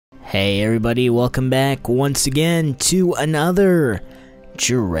Hey everybody, welcome back once again to another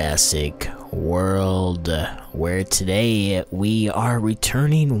Jurassic World, where today we are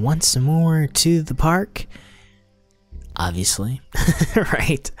returning once more to the park. Obviously,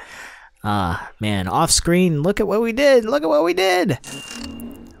 right? Man, off screen, look at what we did! Look at what we did!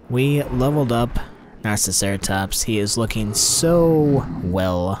 We leveled up Narcisseratops. He is looking so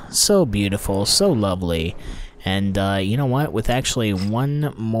well, so beautiful, so lovely. And you know what? With actually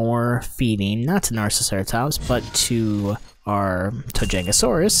one more feeding, not to Narcisseratops, but to our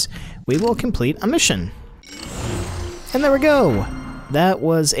Tojangasaurus, we will complete a mission. And there we go! That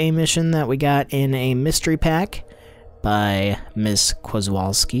was a mission that we got in a mystery pack by Miss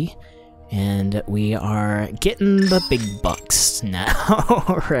Kozwalski. And we are getting the big bucks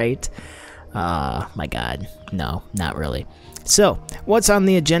now, right? My god. No, not really. So, what's on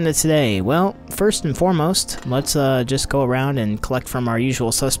the agenda today? Well, first and foremost, let's just go around and collect from our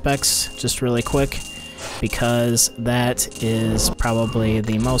usual suspects just really quick, because that is probably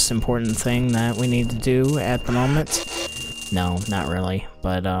the most important thing that we need to do at the moment. No, not really,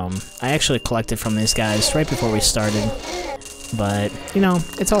 but I actually collected from these guys right before we started, but, you know,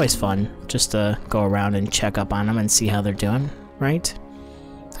 it's always fun just to go around and check up on them and see how they're doing, right?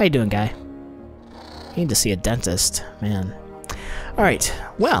 How you doing, guy? You need to see a dentist, man. Alright,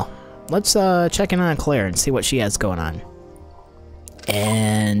 well, let's check in on Claire and see what she has going on.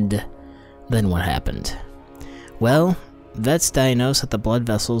 And then what happened? Well, vets diagnosed that the blood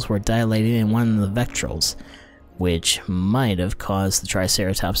vessels were dilated in one of the vectorals, which might have caused the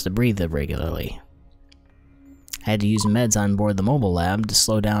Triceratops to breathe irregularly. I had to use meds on board the mobile lab to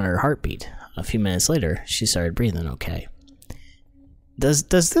slow down her heartbeat. A few minutes later, she started breathing okay. Does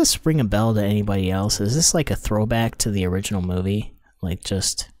this ring a bell to anybody else? Is this like a throwback to the original movie? Like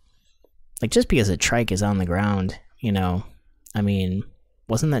just because a trike is on the ground, you know, I mean,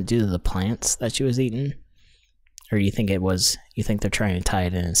 wasn't that due to the plants that she was eating? Or do you think you think they're trying to tie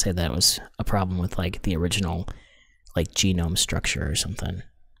it in and say that was a problem with like the original like genome structure or something?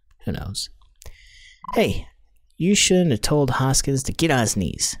 Who knows? Hey, you shouldn't have told Hoskins to get on his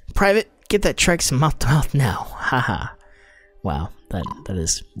knees. Private, get that trike some mouth to mouth now. Haha. Wow, that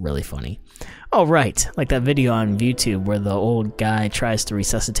is really funny. Oh right, like that video on ViewTube where the old guy tries to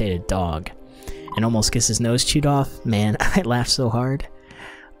resuscitate a dog and almost gets his nose chewed off. Man, I laughed so hard.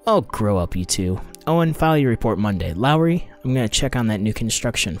 Oh, grow up, you two. Owen, file your report Monday. Lowry, I'm gonna check on that new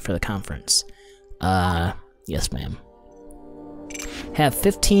construction for the conference. Yes ma'am. Have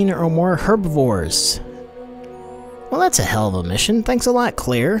 15 or more herbivores. Well, that's a hell of a mission. Thanks a lot,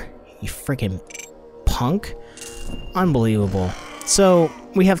 Claire. You freaking punk. Unbelievable. So,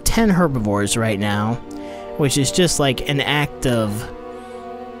 we have 10 herbivores right now, which is just like an act of,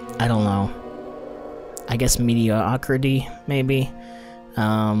 I don't know, I guess mediocrity, maybe?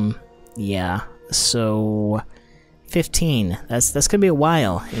 Yeah, so 15. That's gonna be a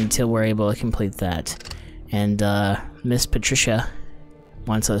while until we're able to complete that. And, Miss Patricia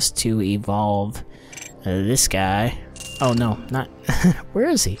wants us to evolve this guy. Oh, no, not... Where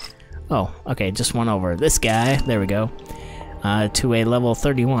is he? Oh, okay, just one over. This guy, there we go. To a level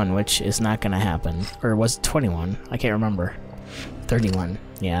 31, which is not gonna happen. Or was it 21? I can't remember. 31.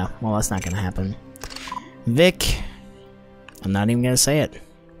 Yeah, well, that's not gonna happen. Vic. I'm not even gonna say it.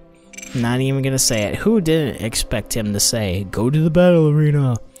 Not even gonna say it. Who didn't expect him to say, go to the battle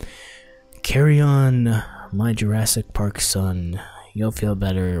arena? Carry on, my Jurassic Park son. You'll feel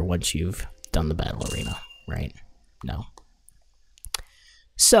better once you've done the battle arena, right? No.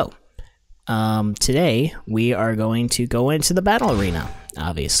 So, today we are going to go into the battle arena,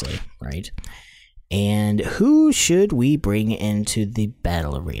 obviously, right? And who should we bring into the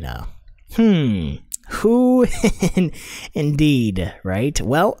battle arena? Who indeed, right?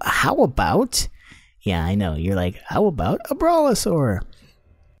 Well, how about, yeah, I know, you're like, how about a Brawlasaur?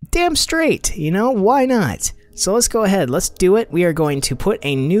 Damn straight, you know, why not? So let's go ahead, let's do it. We are going to put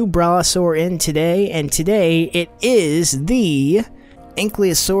a new Brawlasaur in today, and today it is the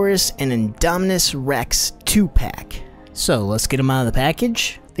Ankylosaurus and Indominus Rex 2-pack. So let's get them out of the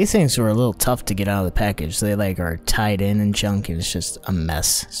package. These things are a little tough to get out of the package. They like are tied in and junk, and it's just a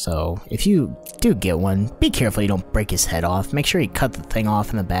mess. So if you do get one, be careful you don't break his head off. Make sure you cut the thing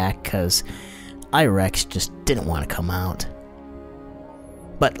off in the back, because Rex just didn't want to come out.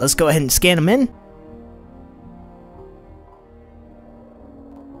 But let's go ahead and scan them in.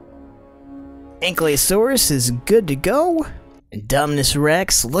 Ankylosaurus is good to go. Indominus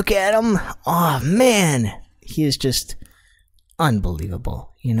Rex, look at him. Oh man, he is just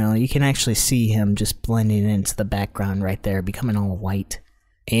unbelievable. You know, you can actually see him just blending into the background right there, becoming all white.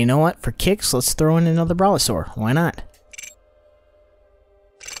 And you know what? For kicks, let's throw in another Brawlasaur. Why not?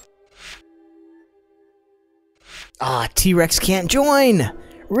 Ah, T-Rex can't join!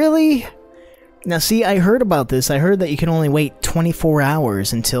 Really? Now see, I heard about this. I heard that you can only wait 24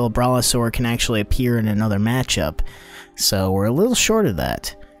 hours until a Brawlasaur can actually appear in another matchup. So we're a little short of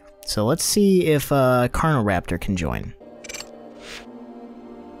that. So let's see if Carnoraptor can join.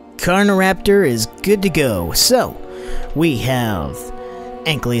 Carnoraptor is good to go. So, we have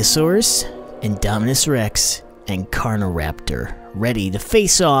Ankylosaurus, Indominus Rex, and Carnoraptor ready to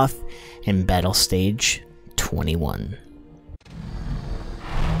face off in Battle Stage 21.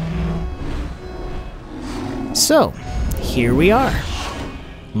 So, here we are.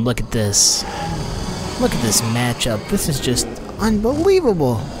 Look at this. Look at this matchup. This is just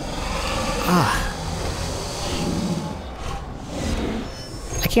unbelievable. Ah.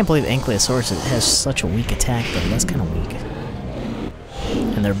 I can't believe Ankylosaurus has such a weak attack, though. That's kind of weak.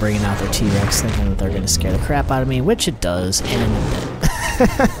 And they're bringing out their T-Rex, thinking that they're going to scare the crap out of me, which it does, and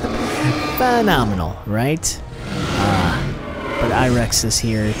phenomenal, right? But Irex is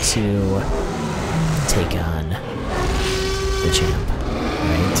here to take on the champ,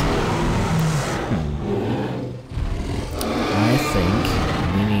 right? I think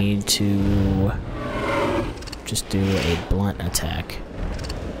we need to just do a blunt attack.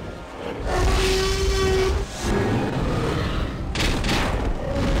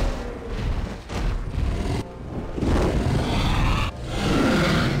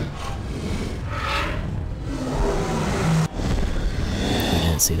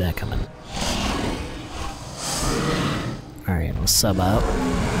 See that coming. Alright, we'll sub out.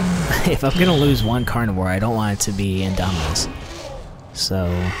 If I'm gonna lose one carnivore, I don't want it to be Indominus. So,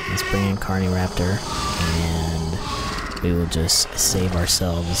 let's bring in Carnoraptor, and we will just save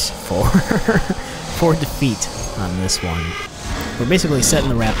ourselves for, for defeat on this one. We're basically setting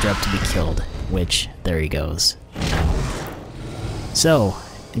the raptor up to be killed, which, there he goes. So,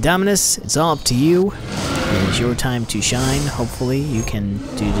 Indominus, it's all up to you. It is your time to shine. Hopefully you can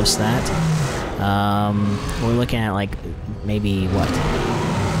do just that. We're looking at like maybe what?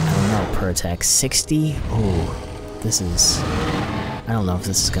 I don't know, per attack 60? Oh, this is... I don't know if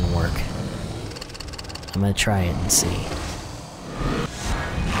this is gonna work. I'm gonna try it and see.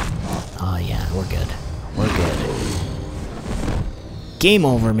 Oh yeah, we're good. We're good. Game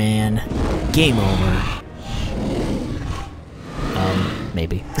over, man. Game over.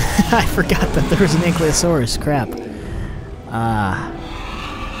 Maybe. I forgot that there was an Ankylosaurus. Crap.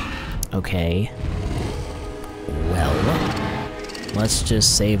 Okay. Well, let's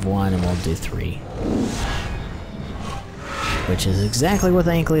just save one and we'll do 3. Which is exactly what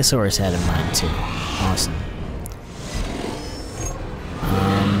the Ankylosaurus had in mind, too. Awesome.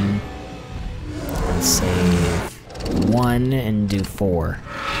 Let's save 1 and do 4.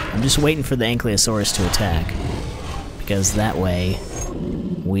 I'm just waiting for the Ankylosaurus to attack. Because that way,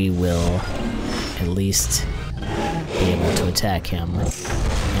 we will at least be able to attack him,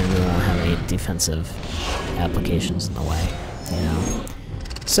 and we won't have any defensive applications in the way, you know.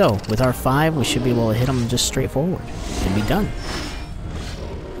 So, with our 5, we should be able to hit him just straight forward, and be done.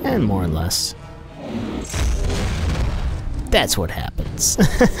 And more or less. That's what happens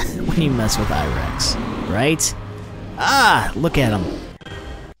when you mess with Irex, right? Ah! Look at him!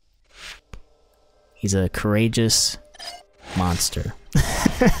 He's a courageous monster.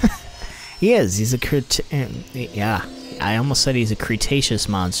 He is. He's a yeah. I almost said he's a Cretaceous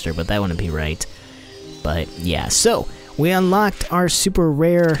monster, but that wouldn't be right. But yeah, so we unlocked our super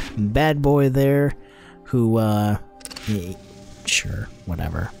rare bad boy there, who sure,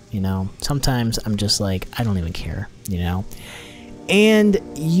 whatever. You know, sometimes I'm just like, I don't even care. You know. And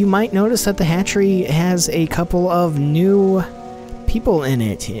you might notice that the hatchery has a couple of new people in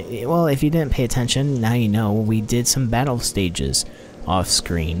it. Well, if you didn't pay attention, now you know. We did some battle stages off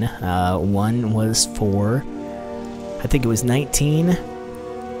screen. One was for, I think it was 19,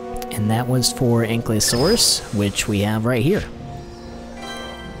 and that was for Ankylosaurus, which we have right here.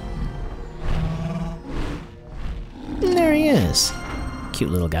 And there he is.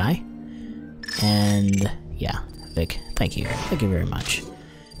 Cute little guy. And yeah, Vic, thank you. Thank you very much.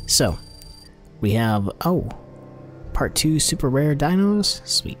 So, we have, oh, Part 2 super rare dinos?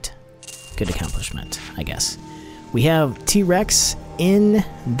 Sweet. Good accomplishment, I guess. We have T-Rex in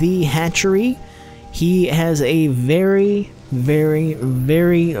the hatchery. He has a very, very,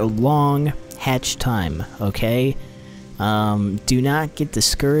 very long hatch time, okay? Do not get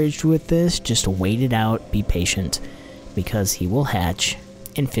discouraged with this. Just wait it out. Be patient, because he will hatch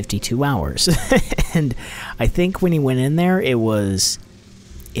in 52 hours. And I think when he went in there, it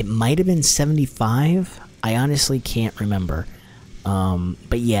might have been 75. I honestly can't remember.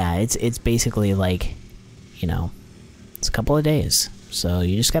 But yeah, it's basically like, you know, it's a couple of days. So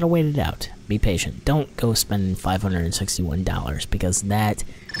you just gotta wait it out. Be patient. Don't go spending $561 because that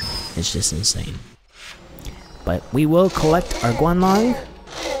is just insane. But we will collect our Guanlong,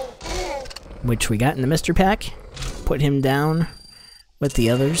 which we got in the mystery pack. Put him down with the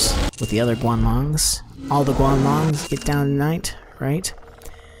others, with the other Guanlongs. All the Guanlongs get down tonight, right?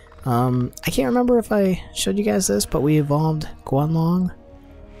 I can't remember if I showed you guys this, but we evolved Guanlong.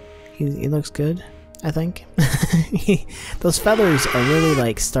 He looks good, I think. Those feathers are really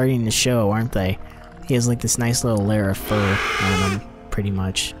like starting to show, aren't they? He has like this nice little layer of fur on him, pretty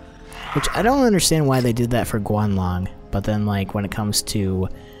much. Which I don't understand why they did that for Guanlong, but then like when it comes to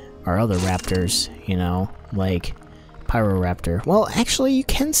our other raptors, you know, like Pyroraptor. Well, actually you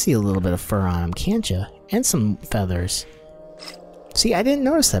can see a little bit of fur on him, can't you? And some feathers. See, I didn't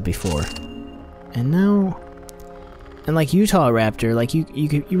notice that before. And now... And like Utah Raptor, like you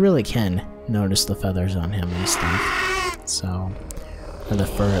really can notice the feathers on him and stuff. So... Or the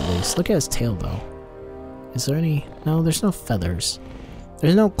fur at least. Look at his tail though. Is there any... No, there's no feathers.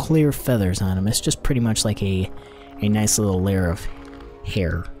 There's no clear feathers on him. It's just pretty much like a nice little layer of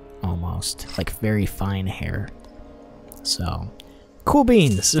hair, almost. Like very fine hair. So... Cool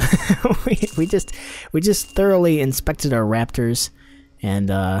beans! we just thoroughly inspected our raptors and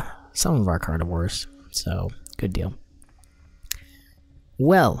some of our carnivores. So, good deal.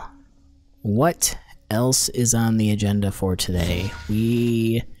 Well, what else is on the agenda for today?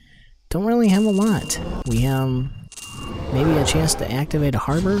 We don't really have a lot. We have maybe a chance to activate a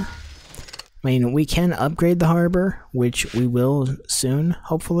harbor. I mean, we can upgrade the harbor, which we will soon,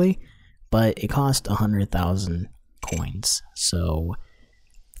 hopefully, but it costs 100,000 coins, so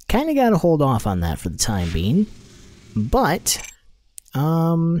kind of gotta hold off on that for the time being. But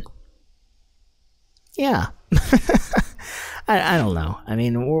yeah. I don't know. I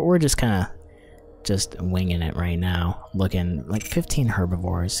mean, we're just kind of just winging it right now, looking like 15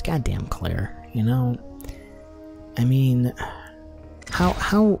 herbivores. Goddamn Claire, you know. I mean,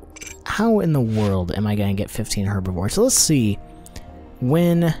 how in the world am I gonna get 15 herbivores? So let's see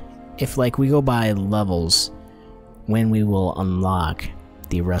when, if like we go by levels, when we will unlock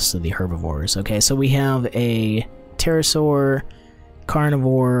the rest of the herbivores. Okay, so we have a pterosaur,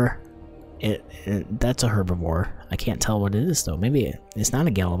 carnivore. That's a herbivore. I can't tell what it is though. Maybe it's not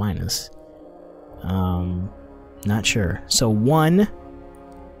a Gallimimus. Not sure. So 1,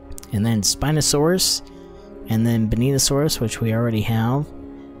 and then Spinosaurus, and then Beninosaurus, which we already have,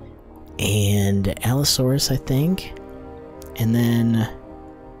 and Allosaurus, I think, and then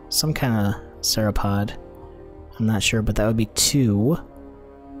some kind of sauropod. I'm not sure, but that would be 2.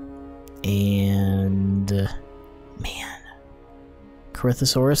 And man,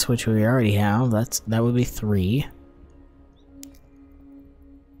 Corythosaurus, which we already have. That would be 3.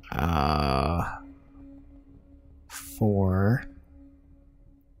 4.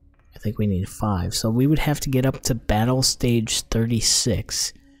 I think we need 5. So we would have to get up to battle stage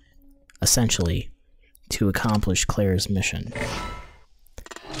 36, essentially, to accomplish Claire's mission.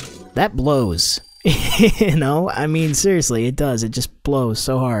 That blows. You know, I mean, seriously, it does. It just blows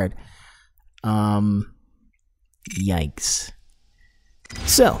so hard. Yikes.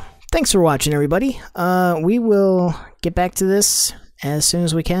 So, thanks for watching, everybody. We will get back to this as soon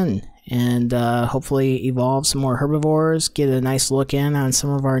as we can, and hopefully evolve some more herbivores, get a nice look in on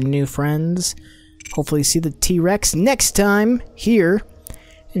some of our new friends, hopefully see the T-Rex next time here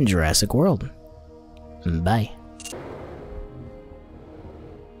in Jurassic World. Bye.